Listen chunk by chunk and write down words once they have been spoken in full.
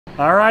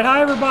All right,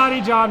 hi everybody.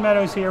 John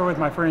Meadows here with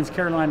my friends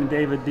Caroline and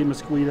David. D.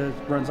 Mosquito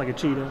runs like a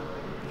cheetah.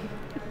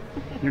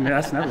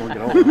 That's never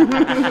going to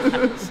get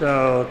old.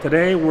 So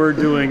today we're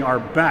doing our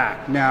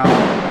back. Now,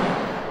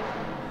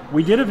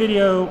 we did a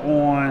video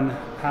on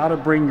how to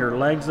bring your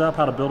legs up,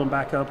 how to build them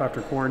back up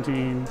after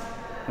quarantine,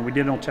 and we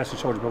did it on chest and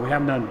shoulders, but we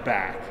haven't done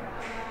back.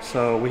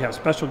 So we have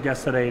special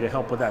guests today to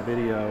help with that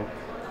video.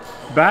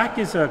 Back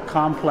is a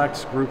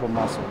complex group of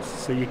muscles,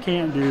 so you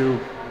can't do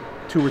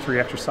 2 or 3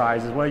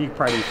 exercises. Well, you can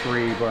probably do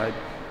 3, but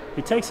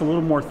it takes a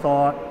little more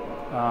thought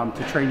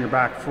to train your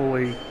back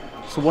fully.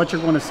 So what you're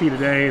going to see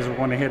today is we're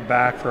going to hit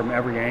back from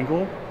every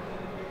angle.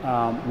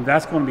 And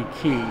that's going to be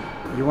key.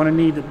 You're going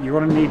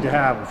to need to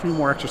have a few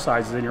more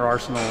exercises in your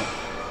arsenal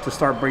to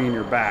start bringing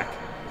your back.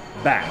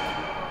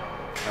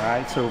 All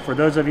right. So for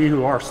those of you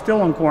who are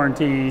still in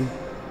quarantine,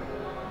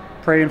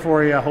 praying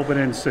for you. I hope it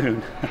ends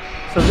soon.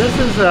 So this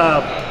is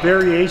a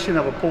variation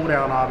of a pull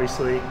down,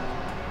 obviously.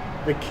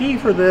 The key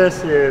for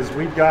this is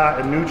we've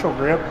got a neutral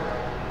grip,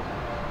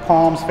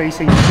 palms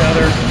facing each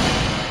other,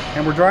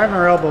 and we're driving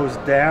our elbows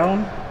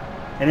down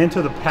and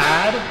into the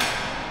pad.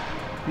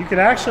 You can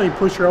actually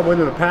push your elbow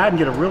into the pad and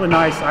get a really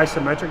nice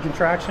isometric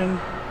contraction.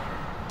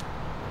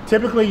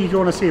 Typically, you're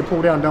going to see a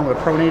pull down done with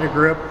a pronated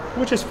grip,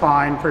 which is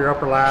fine for your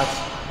upper lats.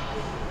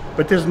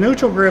 But this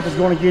neutral grip is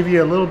going to give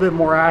you a little bit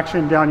more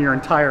action down your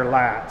entire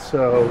lat.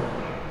 So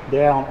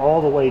down,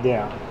 all the way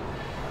down.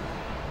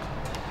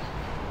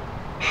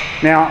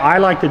 Now, I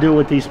like to do it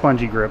with these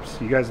spongy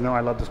grips. You guys know I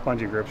love the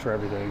spongy grips for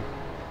everything.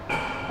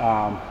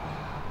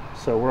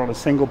 So we're on a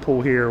single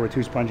pull here with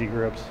 2 spongy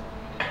grips.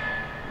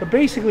 But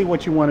basically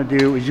what you want to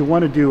do is you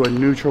want to do a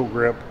neutral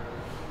grip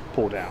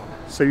pull down.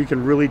 So you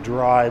can really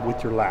drive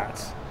with your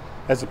lats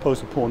as opposed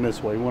to pulling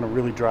this way. You want to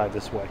really drive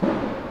this way.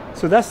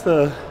 So that's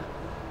the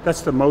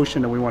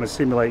motion that we want to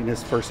simulate in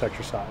this first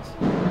exercise.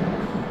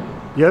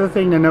 The other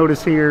thing to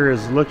notice here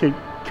is look at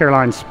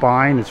Caroline's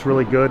spine. It's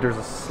really good. There's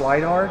a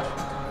slight arch,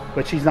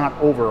 but she's not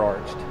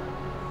overarched.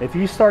 If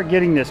you start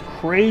getting this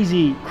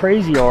crazy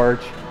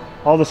arch,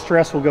 all the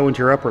stress will go into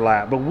your upper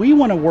lat, but we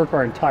want to work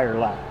our entire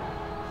lat.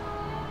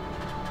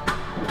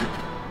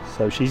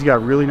 So she's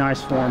got really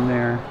nice form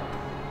there.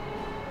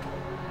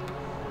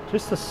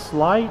 Just a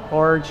slight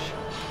arch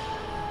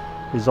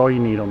is all you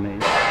need on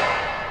these.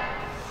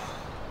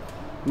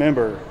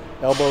 Remember,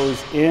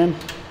 elbows in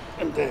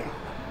and down.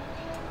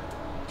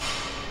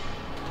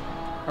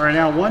 All right,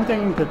 now one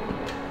thing to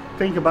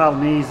think about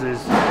in these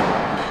is,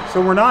 so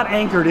we're not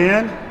anchored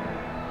in.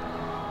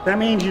 That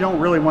means you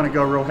don't really want to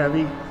go real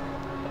heavy.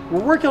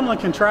 We're working on the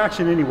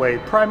contraction anyway.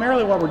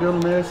 Primarily what we're doing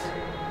on this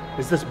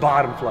is this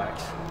bottom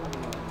flex.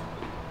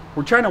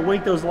 We're trying to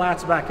wake those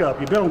lats back up.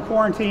 You've been on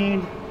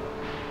quarantine,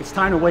 it's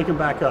time to wake them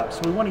back up.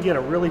 So we want to get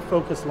a really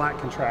focused lat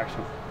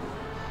contraction.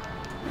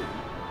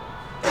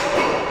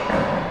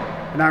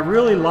 And I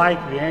really like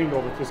the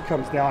angle that this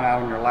comes down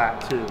out on your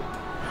lat too.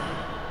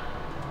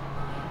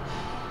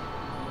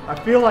 I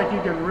feel like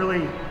you can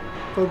really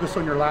focus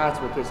on your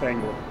lats with this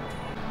angle.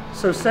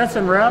 So sets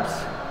and reps,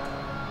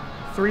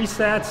 3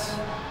 sets,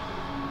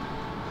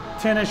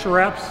 10-ish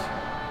reps.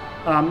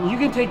 You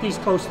can take these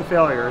close to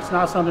failure. It's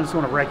not something that's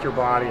going to wreck your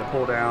body, a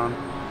pull down.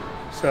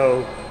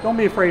 So don't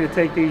be afraid to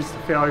take these to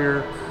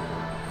failure.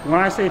 When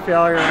I say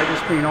failure, I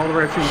just mean all the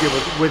reps you can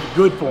get with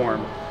good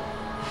form.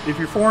 If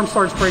your form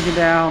starts breaking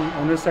down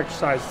on this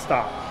exercise,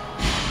 stop.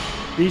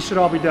 These should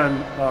all be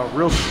done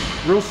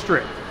real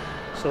strict.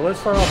 So let's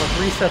start off with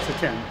 3 sets of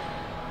 10.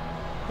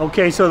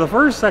 Okay, so the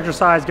first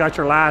exercise got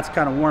your lats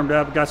kind of warmed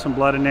up, got some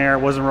blood in there, it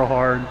wasn't real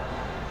hard.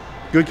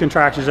 Good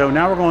contractions though.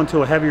 Now we're going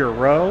to a heavier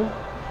row.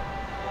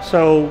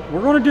 So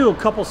we're going to do a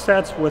couple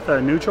sets with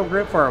a neutral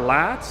grip for our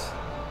lats.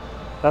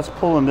 That's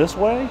pulling this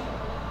way.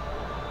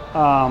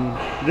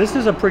 This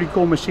is a pretty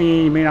cool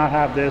machine. You may not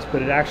have this,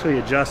 but it actually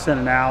adjusts in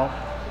and out.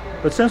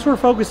 But since we're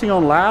focusing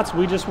on lats,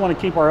 we just want to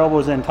keep our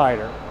elbows in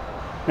tighter.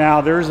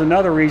 Now there's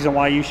another reason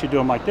why you should do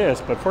them like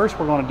this, but first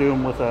we're going to do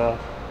them with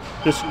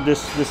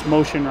this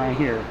motion right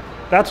here.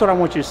 That's what I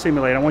want you to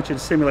simulate. I want you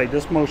to simulate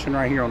this motion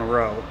right here on the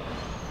row.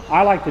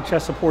 I like the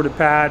chest supported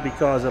pad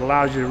because it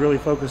allows you to really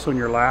focus on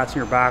your lats and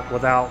your back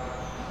without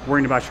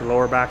worrying about your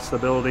lower back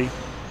stability.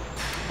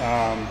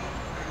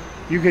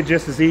 You could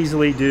just as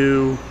easily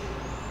do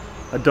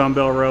a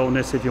dumbbell row in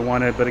this if you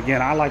wanted, but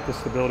again, I like the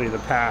stability of the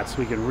pad so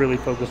we can really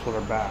focus with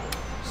our back.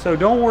 So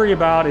don't worry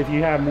about if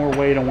you have more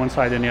weight on one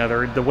side than the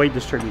other. The weight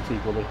distributes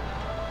equally.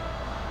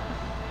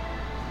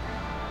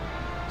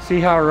 See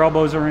how her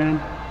elbows are in?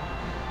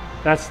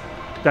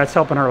 That's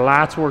helping her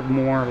lats work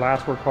more,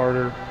 lats work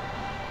harder.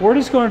 We're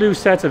just going to do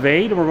sets of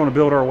 8 and we're going to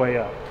build our way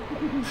up.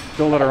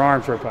 Don't let our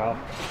arms rip out.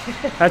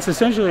 That's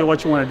essentially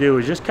what you want to do,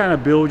 is just kind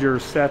of build your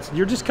sets.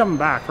 You're just coming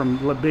back from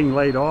being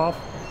laid off,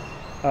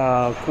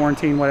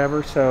 quarantine,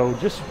 whatever. So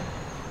just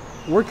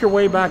work your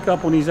way back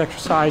up on these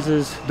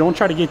exercises. Don't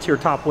try to get to your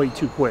top weight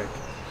too quick.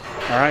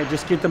 All right,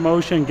 just get the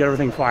motion, get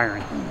everything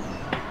firing.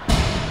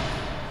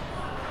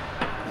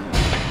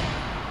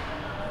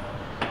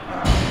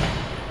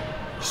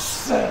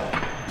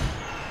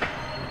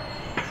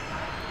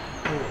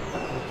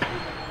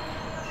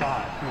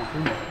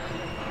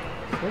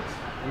 6,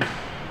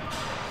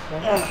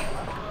 7.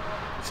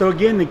 So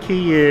again, the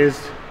key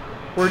is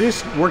we're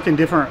just working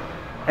different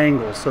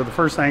angles. So the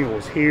first angle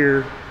is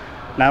here.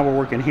 Now we're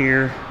working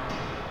here.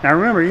 Now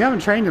remember, you haven't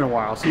trained in a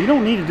while, so you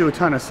don't need to do a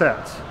ton of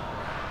sets.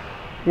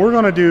 We're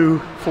gonna do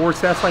 4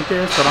 sets like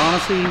this, but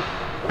honestly,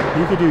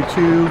 you could do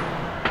 2,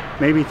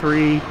 maybe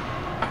 3.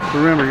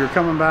 Remember, you're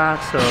coming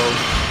back, so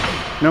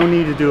no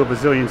need to do a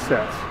bazillion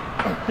sets.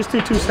 Just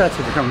do 2 sets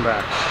if you're coming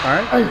back, all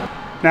right?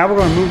 Now we're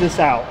gonna move this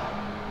out.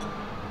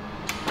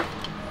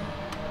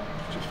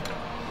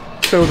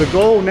 So the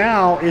goal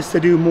now is to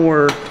do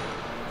more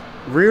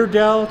rear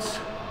delts,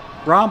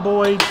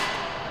 rhomboids,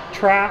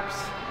 traps,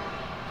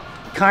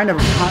 kind of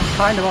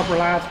upper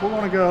lats. We're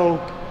gonna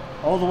go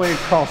all the way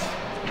across.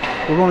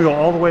 We're gonna go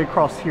all the way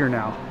across here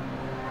now.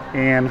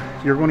 And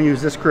you're gonna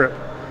use this grip.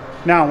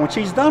 Now, when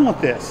she's done with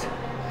this,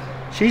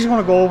 she's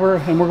gonna go over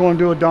and we're gonna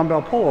do a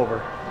dumbbell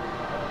pullover.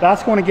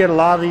 That's gonna get a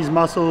lot of these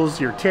muscles,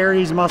 your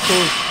teres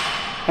muscles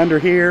under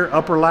here,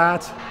 upper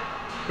lats.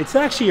 It's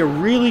actually a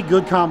really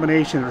good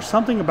combination. There's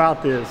something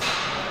about this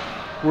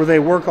where they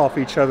work off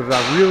each other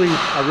that I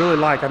really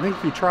like. I think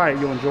if you try it,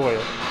 you'll enjoy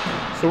it.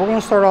 So we're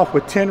gonna start off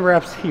with 10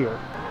 reps here.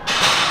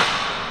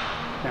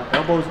 Now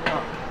elbows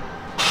up.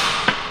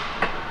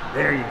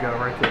 There you go,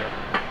 right there.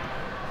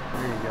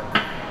 There you go.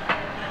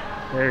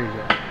 There you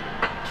go.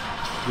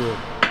 Good.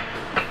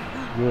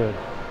 Good.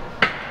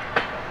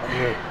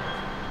 Good.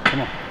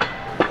 Come on.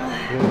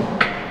 Good.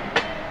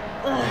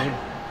 Good.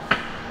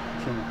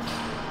 Come on.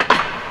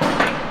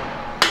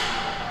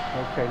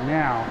 Okay,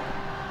 now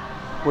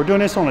we're doing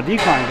this on a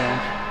decline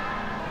bench.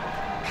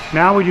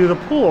 Now we do the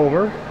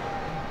pullover.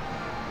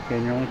 Okay,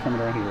 and you're only coming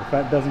right here. If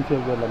that doesn't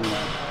feel good, let me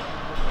know.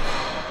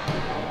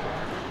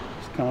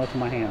 Just come up to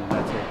my hand, and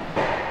that's it.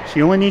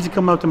 She only needs to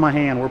come up to my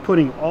hand. We're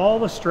putting all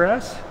the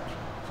stress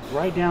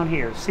right down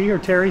here. See her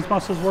teres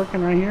muscles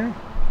working right here?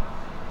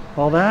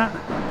 All that.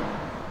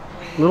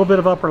 A little bit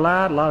of upper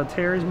lat, a lot of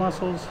teres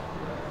muscles.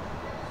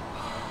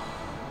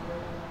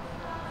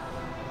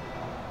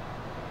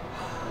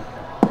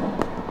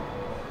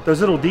 Those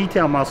little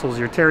detail muscles,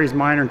 your teres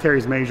minor and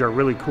teres major, are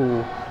really cool.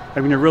 Like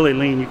when you're really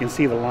lean, you can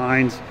see the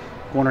lines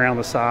going around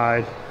the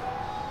side.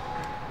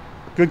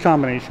 Good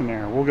combination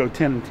there. We'll go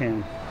 10 and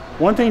 10.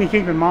 One thing to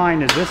keep in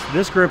mind is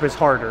this grip is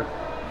harder.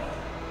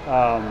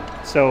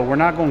 So we're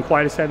not going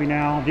quite as heavy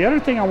now. The other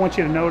thing I want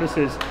you to notice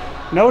is,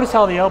 notice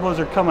how the elbows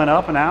are coming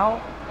up and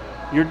out.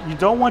 You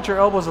don't want your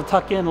elbows to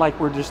tuck in like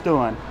we're just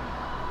doing.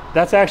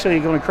 That's actually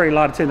going to create a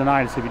lot of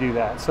tendonitis if you do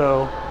that.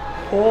 So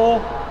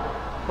pull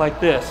like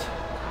this,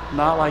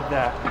 not like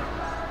that.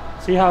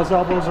 See how his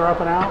elbows are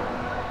up and out?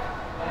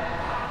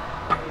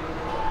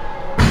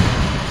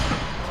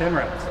 10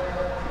 reps.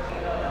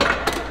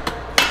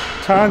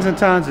 Tons and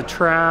tons of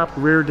trap,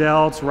 rear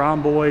delts,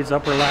 rhomboids,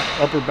 upper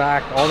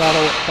back, all that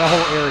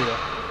whole area.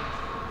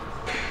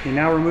 And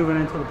now we're moving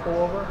into the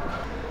pullover.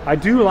 I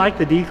do like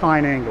the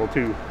decline angle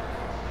too.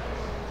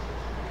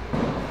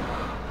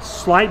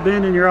 Slight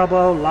bend in your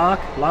elbow,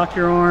 lock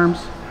your arms.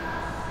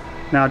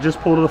 Now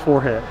just pull to the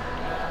forehead.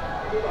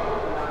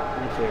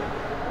 Right there.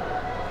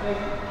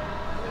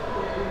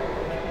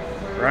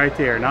 Right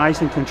there, nice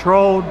and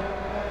controlled.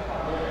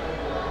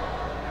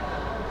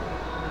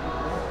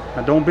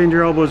 Now don't bend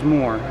your elbows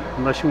more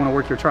unless you want to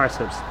work your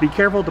triceps. Be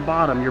careful at the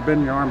bottom, you're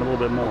bending your arm a little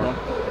bit more.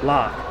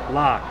 Lock,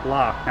 lock,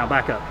 lock. Now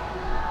back up.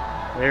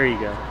 There you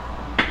go.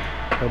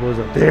 Elbows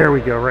up. There we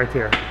go, right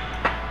there.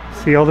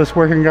 See all this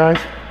working, guys?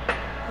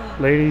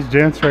 Ladies,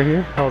 gents, right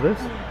here. All this.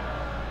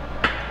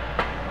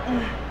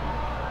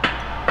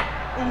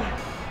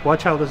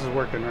 Watch how this is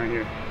working right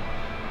here.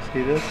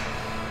 See this?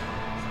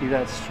 See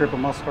that strip of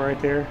muscle right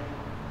there?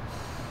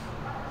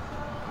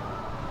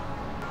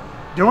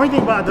 The only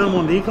thing about doing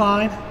on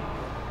decline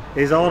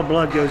is all the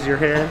blood goes to your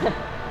head,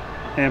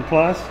 and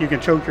plus you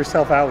can choke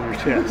yourself out with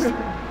your chest.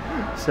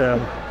 So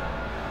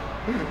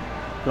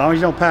as long as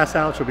you don't pass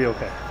out, you'll be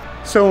okay.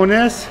 So in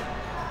this,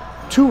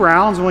 2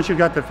 rounds, once you've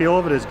got the feel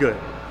of it, is good.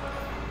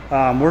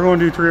 We're going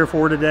to do 3 or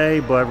 4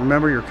 today, but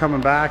remember, you're coming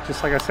back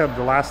just like I said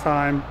the last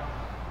time.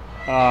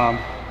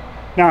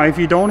 Now if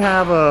you don't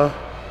have a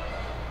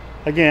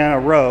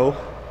row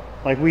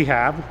like we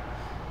have,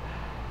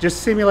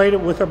 just simulate it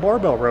with a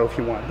barbell row if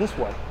you want, this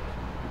way.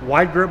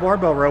 Wide grip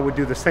barbell row would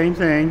do the same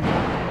thing.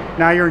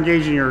 Now you're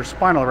engaging your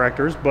spinal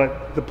erectors,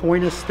 but the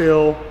point is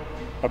still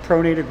a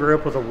pronated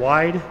grip with a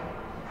wide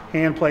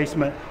hand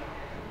placement,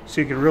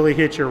 so you can really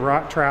hit your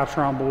traps,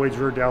 rhomboids,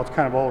 rear delts,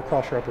 kind of all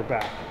across your upper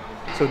back.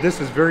 So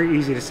this is very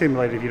easy to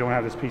simulate if you don't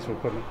have this piece of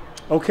equipment.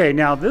 Okay,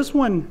 now this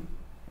one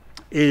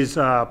is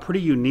a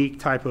pretty unique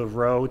type of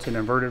row. It's an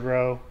inverted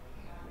row.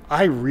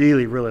 I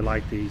really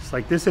like these.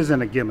 Like, this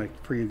isn't a gimmick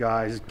for you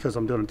guys because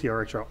I'm doing a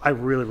TRX row. I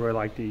really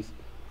like these.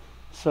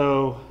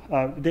 So,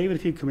 David,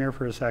 if you come here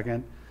for a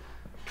second.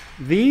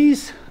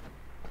 These,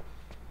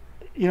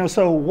 you know,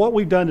 so what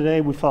we've done today,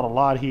 we felt a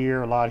lot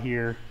here, a lot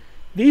here.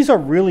 These are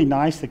really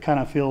nice to kind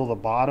of feel the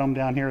bottom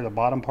down here, the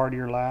bottom part of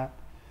your lat.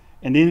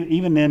 And then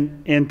even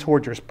in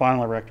towards your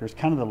spinal erectors,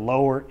 kind of the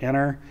lower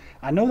inner.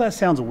 I know that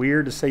sounds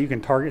weird to say you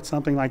can target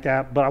something like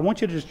that, but I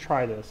want you to just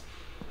try this.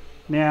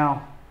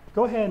 Now,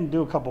 go ahead and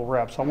do a couple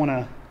reps. I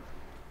want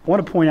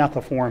to point out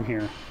the form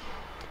here.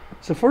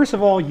 So first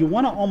of all, you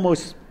want to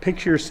almost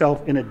picture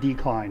yourself in a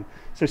decline.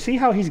 So see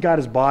how he's got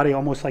his body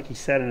almost like he's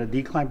set in a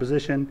decline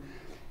position?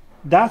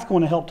 That's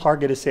going to help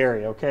target this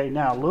area, okay?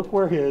 Now look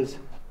where his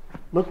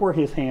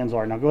hands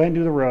are. Now go ahead and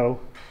do the row.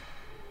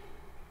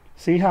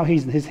 See how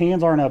his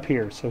hands aren't up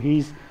here. So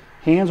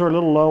hands are a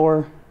little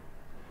lower.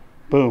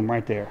 Boom,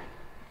 right there.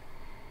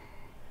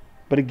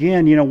 But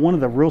again, you know, one of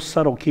the real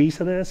subtle keys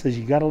to this is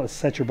you got to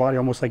set your body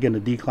almost like in a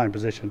decline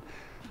position.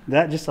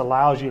 That just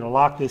allows you to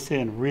lock this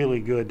in really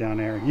good down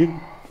there.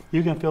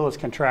 You can feel it's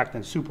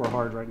contracting super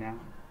hard right now.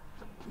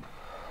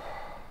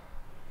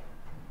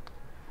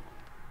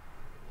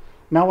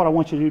 Now what I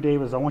want you to do,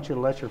 Dave, is I want you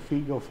to let your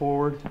feet go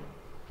forward.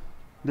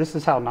 This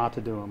is how not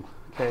to do them.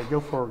 Okay, go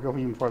forward, go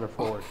even further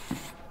forward.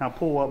 Now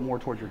pull up more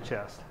towards your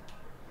chest.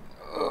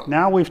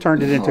 Now we've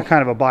turned it into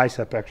kind of a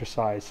bicep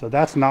exercise, so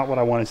that's not what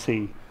I want to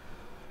see.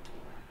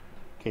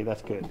 Okay,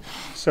 that's good.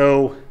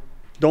 So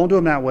don't do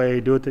them that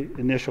way, do it the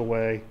initial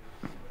way.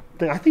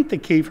 I think the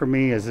key for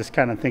me is just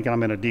kind of thinking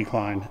I'm in a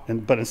decline,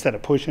 but instead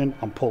of pushing,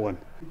 I'm pulling.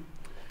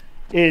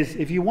 Is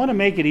if you want to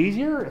make it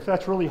easier, if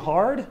that's really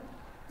hard,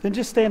 then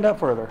just stand up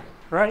further,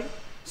 right?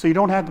 So you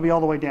don't have to be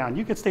all the way down.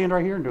 You could stand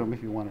right here and do them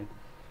if you wanted.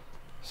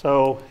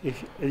 So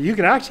if you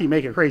could actually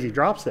make a crazy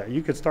drop set.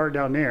 You could start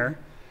down there,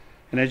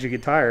 and as you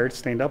get tired,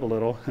 stand up a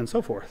little and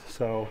so forth.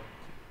 So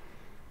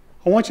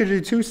I want you to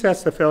do 2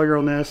 sets to failure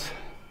on this.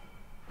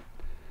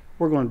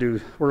 We're going to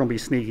be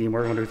sneaky, and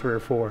we're going to do 3 or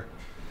 4.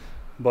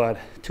 But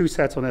 2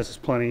 sets on this is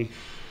plenty.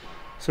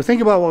 So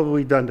think about what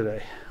we've done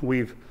today.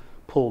 We've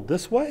pulled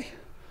this way,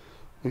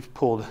 we've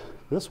pulled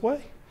this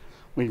way,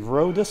 we've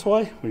rowed this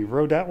way, we've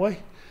rowed that way,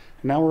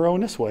 and now we're rowing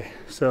this way.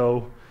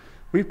 So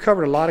we've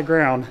covered a lot of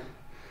ground.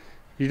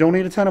 You don't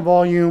need a ton of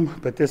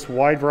volume, but this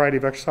wide variety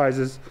of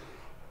exercises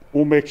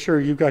will make sure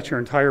you've got your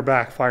entire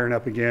back firing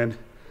up again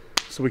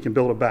so we can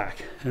build it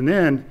back. And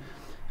then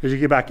as you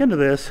get back into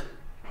this,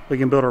 we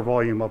can build our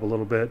volume up a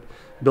little bit,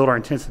 build our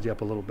intensity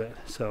up a little bit.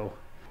 So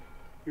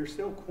you're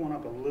still going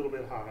up a little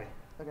bit high.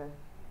 Okay.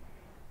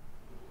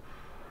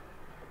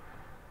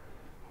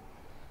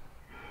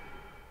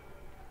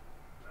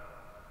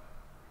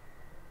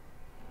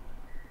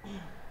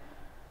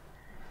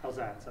 How's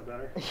that? Is that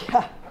better?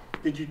 Yeah.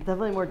 Did you?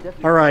 Definitely more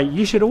difficult. All right.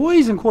 You should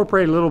always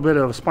incorporate a little bit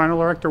of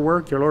spinal erector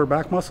work, your lower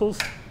back muscles,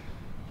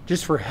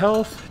 just for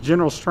health,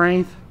 general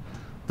strength.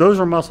 Those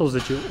are muscles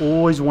that you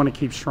always want to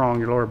keep strong,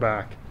 your lower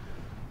back.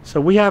 So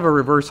we have a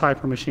reverse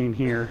hyper machine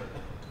here,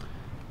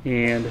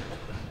 and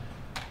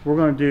we're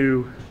going to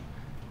do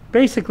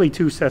basically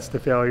 2 sets to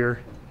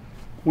failure.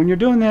 When you're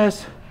doing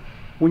this,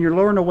 when you're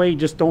lowering the weight,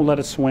 just don't let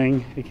it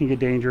swing. It can get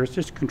dangerous.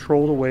 Just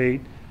control the weight.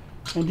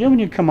 And then when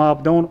you come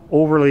up, don't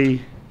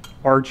overly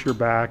arch your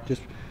back.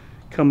 Just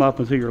come up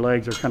until your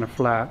legs are kind of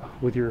flat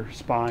with your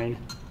spine.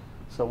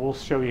 So we'll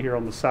show you here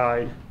on the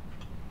side.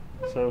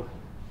 So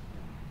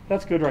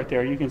that's good right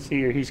there. You can see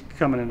here he's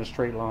coming in a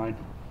straight line.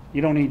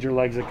 You don't need your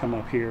legs to come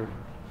up here.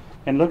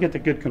 And look at the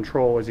good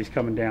control as he's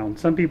coming down.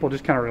 Some people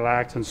just kind of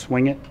relax and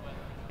swing it.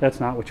 That's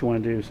not what you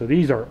want to do. So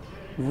these are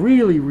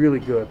really,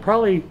 really good.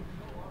 Probably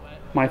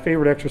my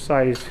favorite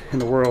exercise in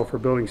the world for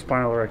building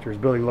spinal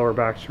erectors, building lower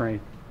back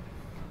strength.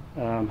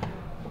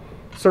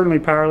 Certainly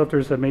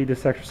powerlifters have made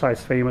this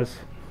exercise famous,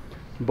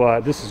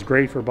 but this is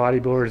great for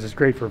bodybuilders. It's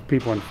great for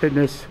people in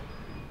fitness.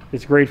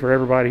 It's great for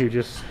everybody who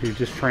just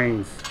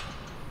trains.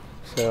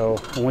 So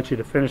I want you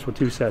to finish with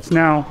 2 sets.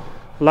 Now,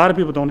 a lot of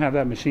people don't have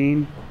that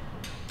machine,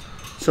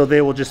 so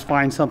they will just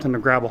find something to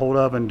grab a hold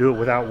of and do it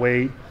without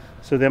weight.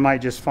 So they might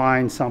just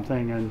find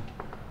something and,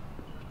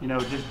 you know,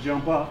 just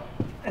jump up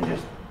and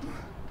just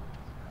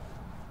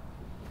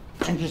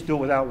do it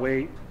without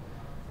weight.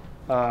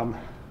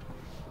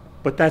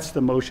 But that's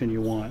the motion you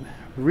want.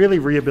 Really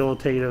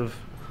rehabilitative,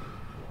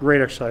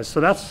 great exercise. So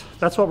that's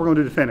what we're going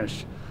to do to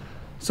finish.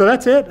 So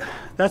that's it.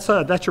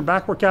 That's your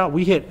back workout.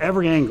 We hit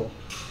every angle,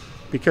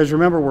 because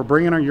remember, we're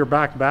bringing on your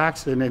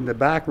backs, and in the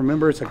back,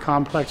 remember, it's a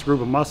complex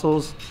group of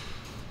muscles.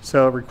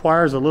 So it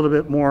requires a little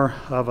bit more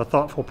of a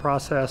thoughtful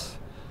process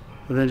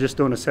than just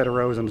doing a set of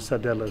rows and a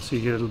set deadlift. So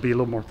it'll be a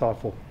little more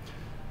thoughtful.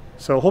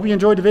 So hope you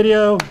enjoyed the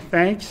video.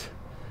 Thanks.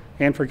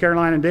 And for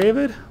Caroline and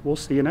David, we'll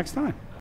see you next time.